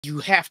You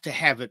have to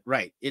have it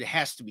right. It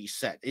has to be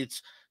set.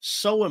 It's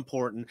so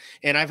important.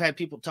 And I've had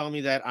people tell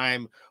me that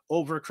I'm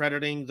over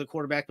crediting the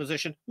quarterback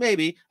position.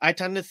 Maybe. I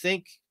tend to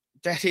think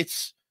that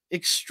it's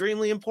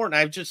extremely important.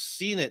 I've just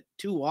seen it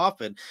too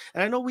often.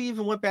 And I know we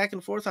even went back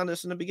and forth on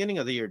this in the beginning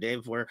of the year,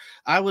 Dave, where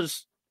I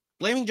was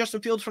blaming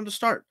Justin Fields from the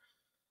start.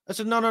 I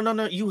said, no, no, no,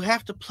 no. You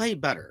have to play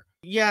better.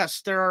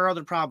 Yes, there are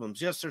other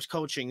problems. Yes, there's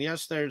coaching.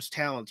 Yes, there's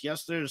talent.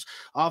 Yes, there's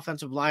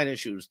offensive line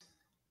issues.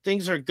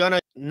 Things are going to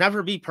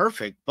never be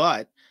perfect,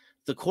 but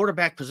the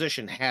quarterback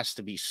position has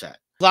to be set.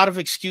 A lot of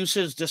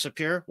excuses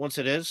disappear once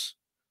it is.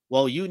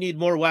 Well, you need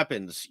more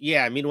weapons.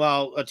 Yeah.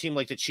 Meanwhile, a team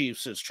like the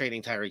Chiefs is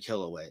trading Tyreek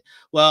Hill away.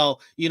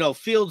 Well,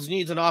 Fields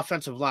needs an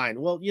offensive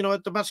line. Well,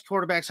 the best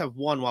quarterbacks have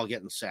won while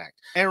getting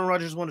sacked. Aaron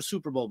Rodgers won a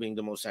Super Bowl being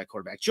the most sacked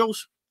quarterback.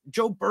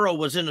 Joe Burrow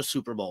was in a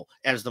Super Bowl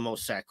as the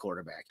most sacked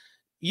quarterback.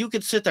 You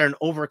could sit there and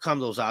overcome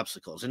those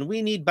obstacles, and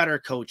we need better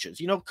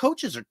coaches.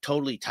 Coaches are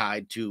totally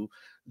tied to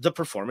the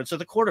performance of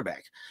the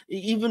quarterback.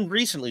 Even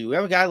recently, we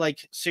have a guy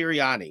like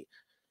Sirianni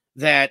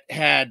that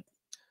had,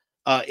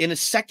 in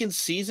his second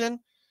season,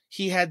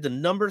 he had the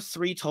number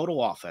 3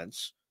 total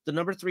offense, the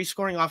number 3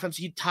 scoring offense.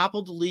 He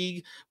toppled the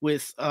league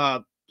with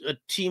a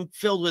team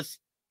filled with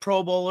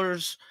Pro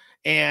Bowlers,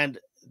 and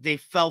they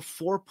fell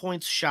 4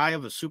 points shy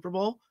of a Super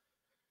Bowl.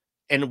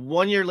 And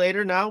 1 year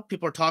later now,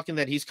 people are talking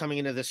that he's coming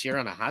into this year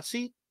on a hot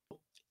seat.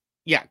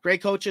 Yeah,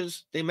 great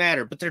coaches, they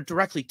matter, but they're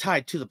directly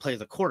tied to the play of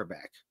the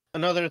quarterback.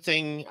 Another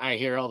thing I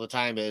hear all the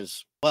time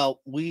is, well,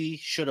 we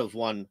should have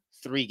won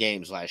 3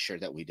 games last year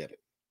that we didn't.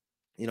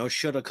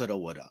 Shoulda, coulda,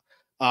 woulda.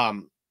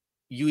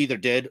 You either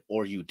did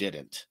or you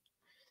didn't.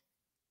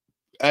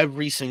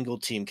 Every single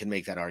team can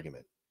make that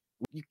argument.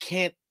 You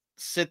can't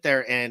sit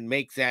there and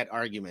make that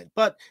argument.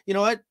 But you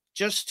know what?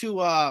 Just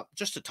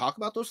to talk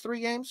about those 3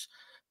 games,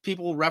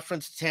 people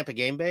reference Tampa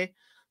game day.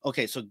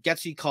 Okay, so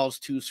Getsy calls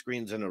 2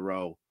 screens in a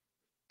row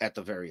at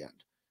the very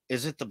end.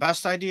 Is it the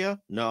best idea?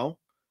 No.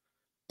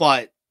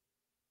 But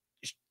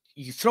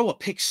you throw a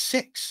pick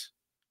 6.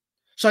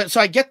 So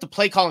I get the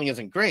play calling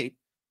isn't great,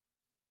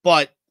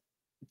 but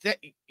that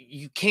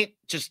you can't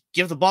just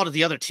give the ball to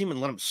the other team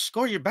and let them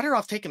score. You're better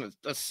off taking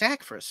a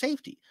sack for a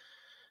safety.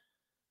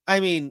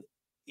 I mean,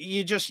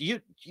 you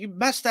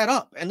mess that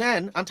up. And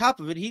then on top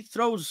of it, he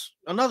throws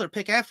another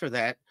pick after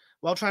that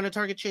while trying to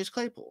target Chase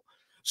Claypool.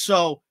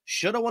 So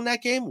should have won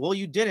that game? Well,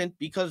 you didn't,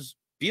 because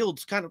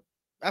Fields kind of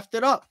effed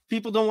it up.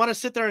 People don't want to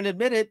sit there and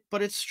admit it,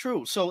 but it's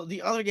true. So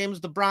the other game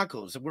is the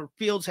Broncos, where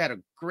Fields had a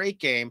great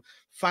game,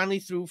 finally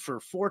threw for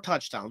 4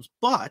 touchdowns,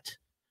 but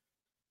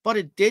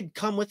it did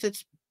come with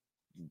its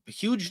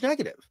huge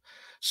negative.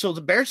 So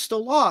the Bears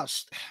still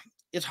lost.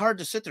 It's hard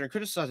to sit there and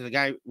criticize the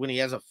guy when he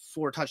has a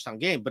 4 touchdown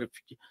game, but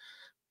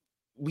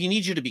we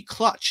need you to be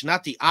clutch,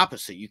 not the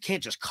opposite. You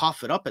can't just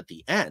cough it up at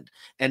the end.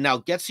 And now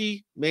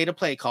Getsy made a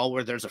play call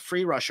where there's a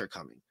free rusher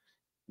coming.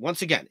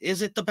 Once again,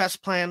 is it the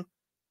best plan?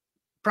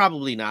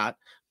 Probably not.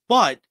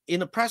 But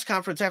in a press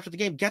conference after the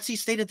game, Getsy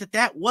stated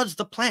that was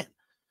the plan.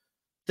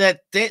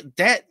 That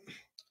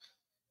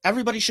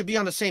everybody should be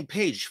on the same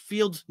page.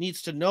 Fields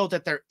needs to know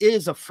that there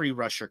is a free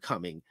rusher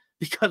coming,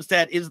 because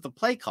that is the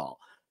play call.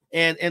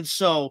 And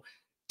so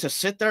to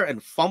sit there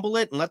and fumble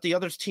it and let the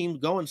other team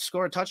go and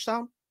score a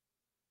touchdown,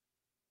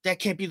 that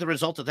can't be the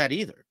result of that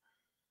either.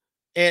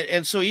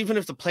 And so even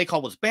if the play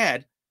call was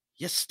bad,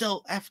 you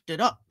still effed it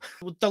up.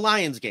 With the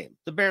Lions game,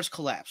 the Bears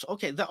collapse.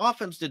 Okay, the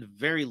offense did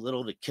very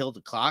little to kill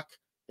the clock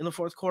in the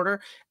 4th quarter.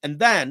 And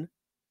then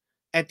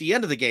at the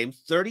end of the game,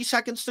 30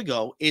 seconds to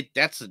go,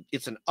 it's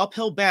an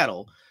uphill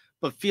battle,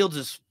 but Fields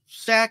is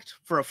sacked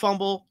for a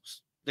fumble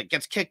that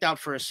gets kicked out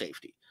for a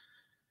safety.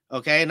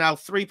 Okay, now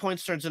 3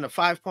 points turns into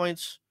 5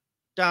 points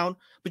down,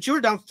 but you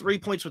were down 3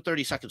 points with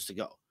 30 seconds to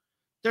go.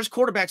 There's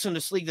quarterbacks in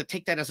this league that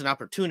take that as an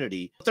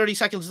opportunity. 30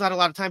 seconds is not a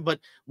lot of time, but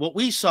what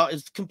we saw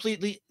is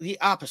completely the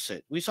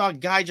opposite. We saw a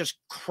guy just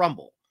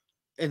crumble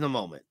in the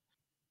moment.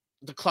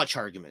 The clutch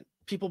argument.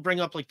 People bring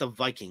up like the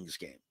Vikings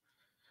game,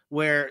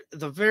 where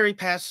the very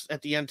pass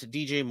at the end to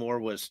DJ Moore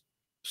was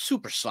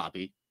super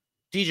sloppy.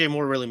 DJ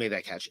Moore really made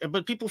that catch.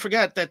 But people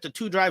forget that the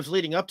 2 drives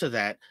leading up to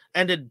that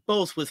ended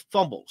both with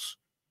fumbles.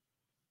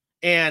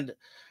 And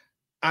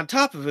on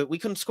top of it, we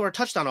couldn't score a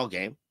touchdown all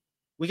game.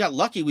 We got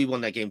lucky we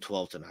won that game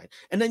 12-9.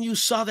 And then you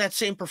saw that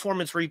same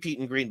performance repeat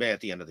in Green Bay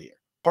at the end of the year.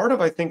 Part of,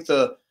 I think,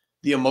 the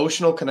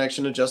emotional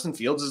connection to Justin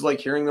Fields is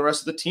like hearing the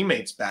rest of the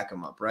teammates back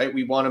him up, right?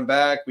 We want him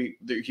back. We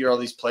hear all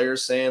these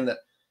players saying that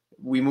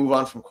we move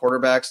on from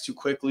quarterbacks too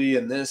quickly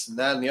and this and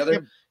that and the other. Yeah,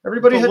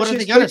 everybody had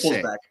Chase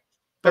Claypool's back.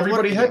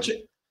 Everybody had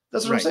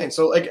that's what I'm saying.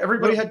 So like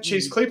everybody had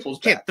Chase Claypool's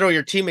back. You can't throw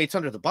your teammates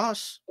under the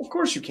bus. Of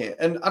course you can't.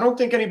 And I don't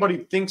think anybody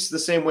thinks the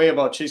same way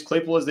about Chase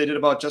Claypool as they did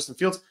about Justin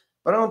Fields.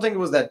 But I don't think it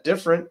was that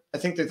different. I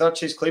think they thought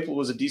Chase Claypool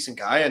was a decent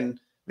guy, and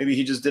maybe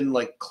he just didn't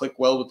like click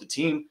well with the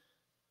team.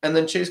 And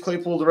then Chase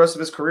Claypool, the rest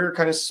of his career,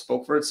 kind of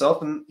spoke for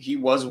itself, and he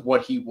was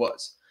what he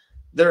was.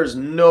 There's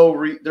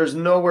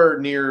nowhere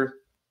near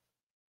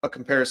a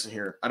comparison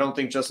here. I don't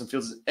think Justin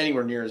Fields is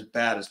anywhere near as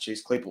bad as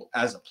Chase Claypool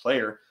as a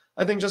player.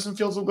 I think Justin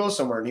Fields will go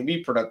somewhere and he'll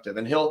be productive,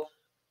 and he'll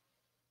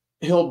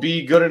he'll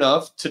be good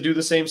enough to do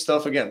the same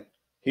stuff again.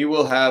 He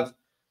will have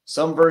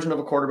some version of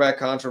a quarterback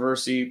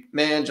controversy.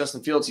 Man,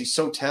 Justin Fields, he's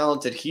so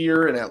talented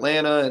here in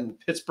Atlanta and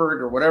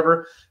Pittsburgh or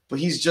whatever, but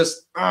he's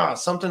just,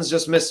 something's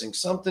just missing.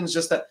 Something's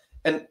just that.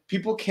 And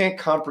people can't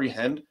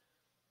comprehend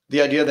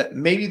the idea that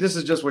maybe this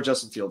is just what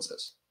Justin Fields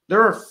is.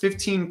 There are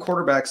 15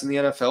 quarterbacks in the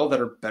NFL that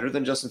are better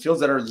than Justin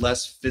Fields that are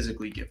less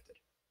physically gifted.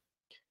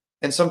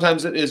 And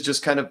sometimes it is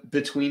just kind of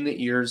between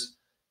the ears,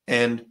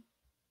 and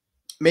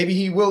maybe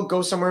he will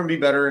go somewhere and be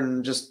better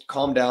and just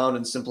calm down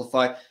and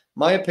simplify.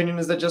 My opinion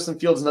is that Justin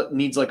Fields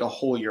needs like a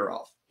whole year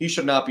off. He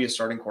should not be a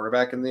starting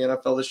quarterback in the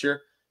NFL this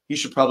year. He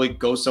should probably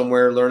go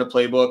somewhere, learn a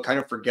playbook, kind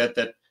of forget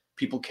that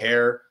people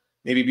care,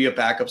 maybe be a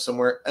backup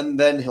somewhere, and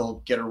then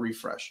he'll get a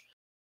refresh.